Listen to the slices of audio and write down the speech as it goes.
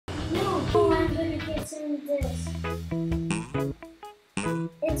What's in this?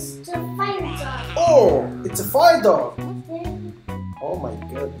 It's the fire dog. Oh, it's a fire dog. There. Oh my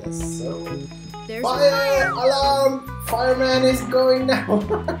goodness. So There's fire alarm! Fireman is going now.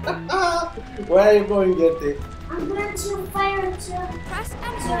 Where are you going, Gertit? I'm going to fire truck. press and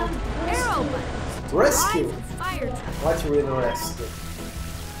hold arrow buttons to Rescue. drive the fire truck. What you in rescue?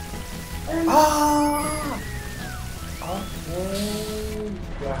 Ah! Okay.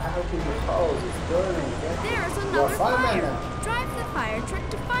 You're helping the house. It's burning. There's You're another fireman fire. now. Drive the fire truck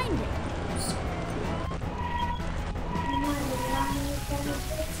to find it.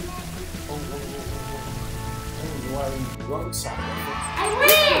 You are in the wrong side. I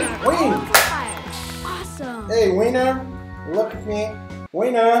Win! All the fire. Awesome. Hey, winner! Look at me.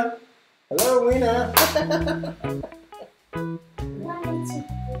 Winner! Hello, winner! win.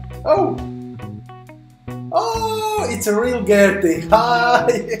 Oh! Oh, it's a real Gertie. Hi!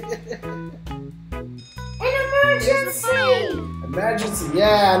 An emergency! Emergency,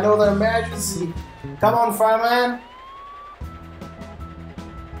 yeah, another emergency. Come on, fireman.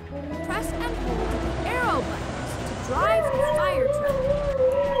 Press and hold arrow buttons to drive the fire truck.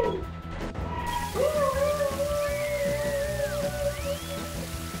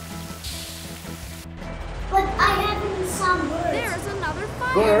 But I haven't some birds. There's another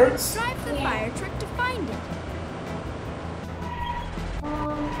fire. Birds? Drive the fire truck to find it.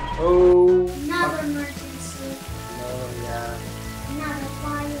 Oh. Another emergency. No, yeah. Another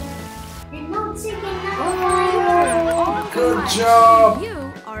fire. And no taking another fire. All the Good fires. job.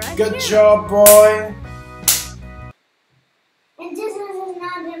 You are a Good hero. job, boy. And this is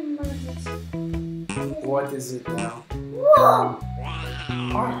another emergency. What is it now? Whoa!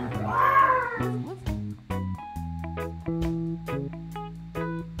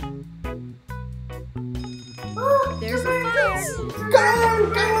 Oh, There's a fire.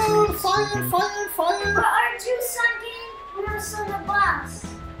 Go, go, fire, fire, But fire. aren't you sucking? We're on the bus.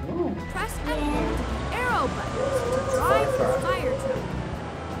 Oh, Press and hold arrow buttons to drive the fire truck.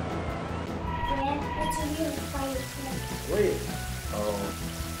 Yeah, it's a real fire truck. wait. Oh.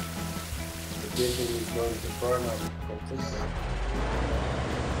 The building is going to burn up completely.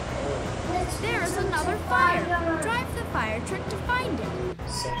 There's another fire. Drive the fire truck to find it.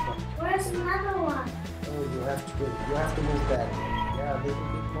 Second. Where's another one? Oh, you have to move back. Yeah, a little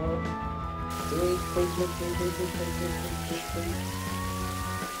bit more. Wait, wait.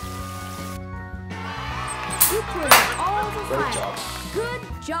 You cleared all the Great fire. job. Good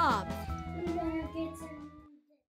job,